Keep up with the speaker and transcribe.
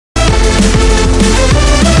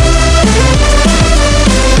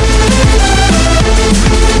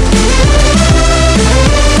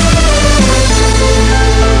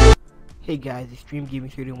Hey guys, Extreme Gaming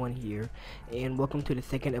 31 here, and welcome to the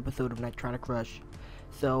second episode of Nitronic Rush.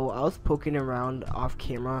 So I was poking around off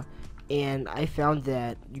camera, and I found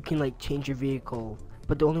that you can like change your vehicle,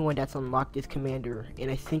 but the only one that's unlocked is Commander. And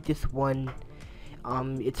I think this one,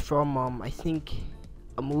 it's from I think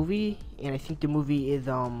a movie, and I think the movie is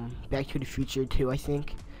Back to the Future too. I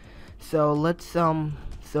think. So let's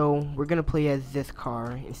so we're gonna play as this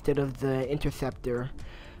car instead of the Interceptor.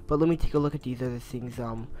 But let me take a look at these other things.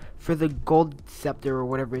 For the gold scepter or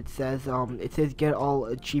whatever it says get all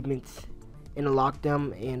achievements and unlock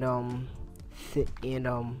them, and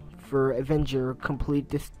for Avenger, complete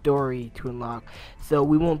the story to unlock. So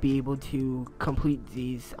we won't be able to complete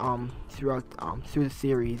these throughout through the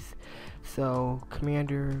series. So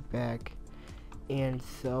Commander back, and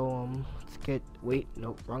so let's get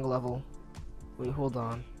nope, wrong level. Wait, hold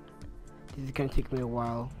on. This is gonna take me a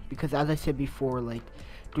while because, as I said before, like,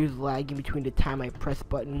 there's lag in between the time I press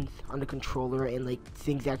buttons on the controller and like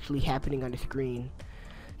things actually happening on the screen.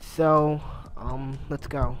 So let's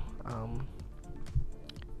go. Oh,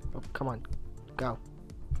 come on, go.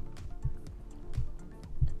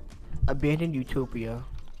 Abandoned Utopia.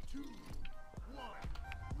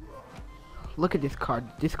 Look at this car.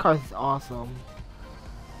 This car is awesome.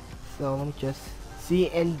 So let me just see,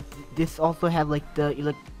 and this also had like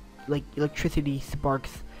the electricity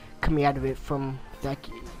sparks coming out of it from Back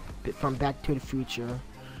to the Future.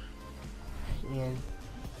 And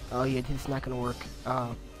oh yeah, this is not gonna work.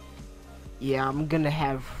 Yeah, I'm gonna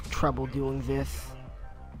have trouble doing this.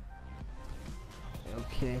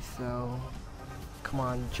 Okay, so come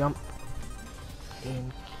on, jump.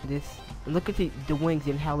 And this, and look at the wings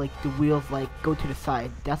and how like the wheels like go to the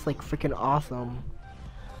side. That's like freaking awesome.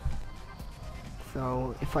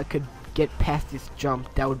 So if I could get past this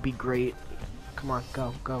jump, that would be great. Come on,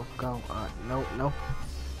 go. No.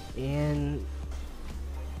 And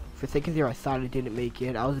for a second there I thought I didn't make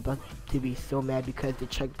it. I was about to be so mad because the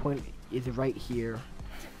checkpoint is right here.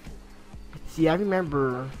 See, I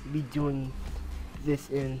remember me doing this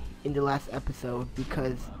in the last episode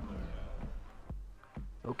because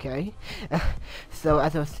okay. So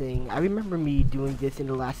as I was saying, I remember me doing this in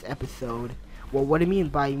the last episode. Well, what I mean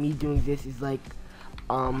by me doing this is like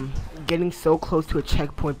getting so close to a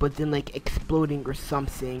checkpoint but then like exploding or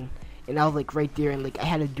something, and I was like right there, and like I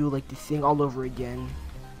had to do like this thing all over again.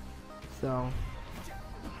 So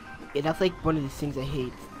yeah, that's like one of the things I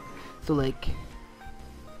hate. So like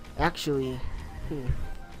actually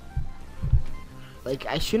like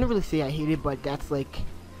I shouldn't really say I hate it, but that's like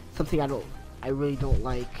something I really don't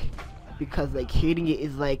like, because like hating it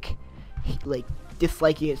is like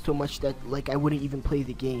disliking it so much that like I wouldn't even play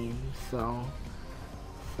the game. So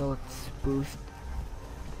let's boost.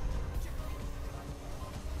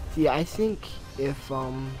 See, I think if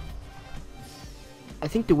I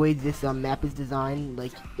think the way this map is designed,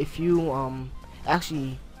 like if you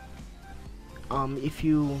actually if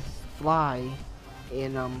you fly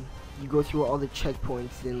and you go through all the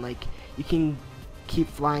checkpoints, then like you can keep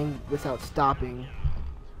flying without stopping.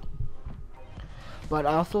 But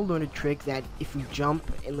I also learned a trick that if you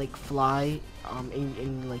jump and like fly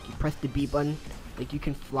and like you press the B button, like you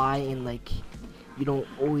can fly, and like you don't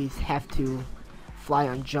always have to fly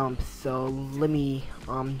on jumps. So let me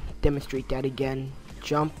demonstrate that again.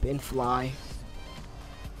 Jump and fly.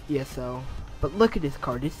 Yeah, so but look at this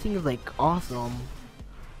car. This thing is like awesome.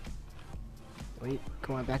 Wait,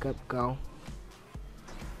 come on, back up, go.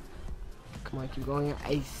 Come on, keep going.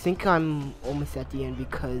 I think I'm almost at the end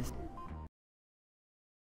because